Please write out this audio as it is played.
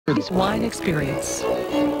Wine experience.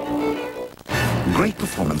 Great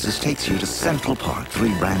Performances takes you to Central Park.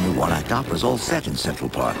 3 brand new one-act operas all set in Central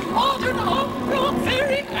Park. Modern opera,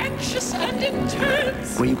 very anxious and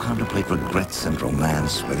intense. Where you contemplate regrets and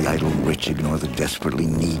romance, where the idle rich ignore the desperately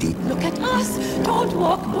needy. Look at us, don't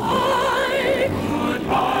walk by.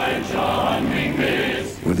 Goodbye, charming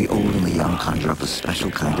miss. Where the old and the young conjure up a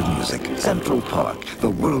special kind of music. Central Park, the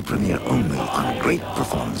world premiere only on Great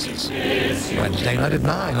Performances. Wednesday night at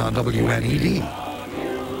 9 on WNED.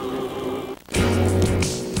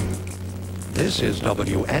 This is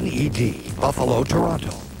WNED, Buffalo,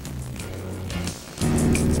 Toronto.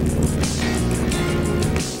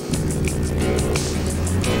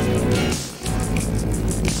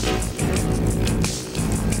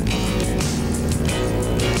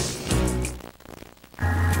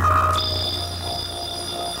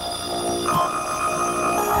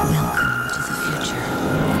 Welcome to the future.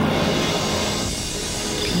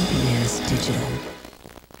 PBS Digital.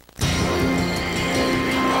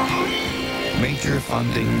 Major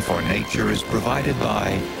funding for nature is provided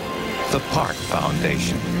by the Park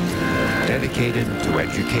Foundation, dedicated to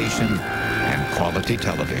education and quality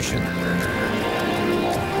television.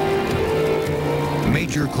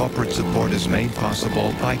 Major corporate support is made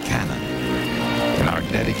possible by Canon in our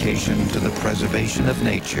dedication to the preservation of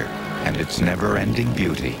nature and its never-ending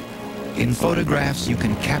beauty. In photographs, you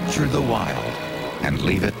can capture the wild and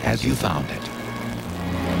leave it as you found it.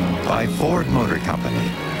 By Ford Motor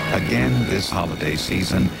Company. Again, this holiday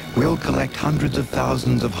season, we'll collect hundreds of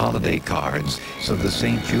thousands of holiday cards so the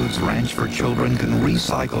St. Jude's Ranch for Children can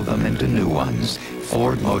recycle them into new ones.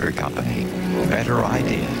 Ford Motor Company. Better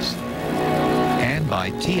ideas. And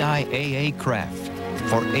by TIAA Craft.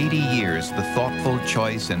 For 80 years, the thoughtful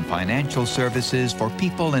choice in financial services for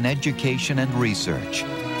people in education and research.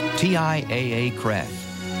 TIAA Craft.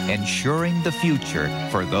 Ensuring the future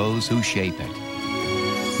for those who shape it.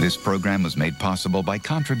 This program was made possible by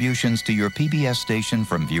contributions to your PBS station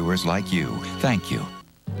from viewers like you. Thank you.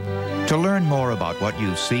 To learn more about what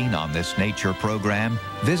you've seen on this nature program,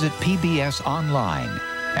 visit PBS online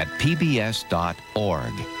at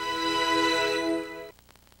pbs.org.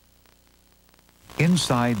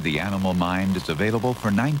 Inside the Animal Mind is available for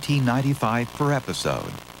 $19.95 per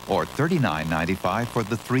episode, or $39.95 for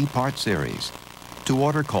the 3-part series. To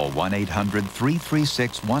order, call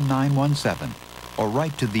 1-800-336-1917. Or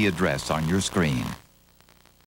write to the address on your screen.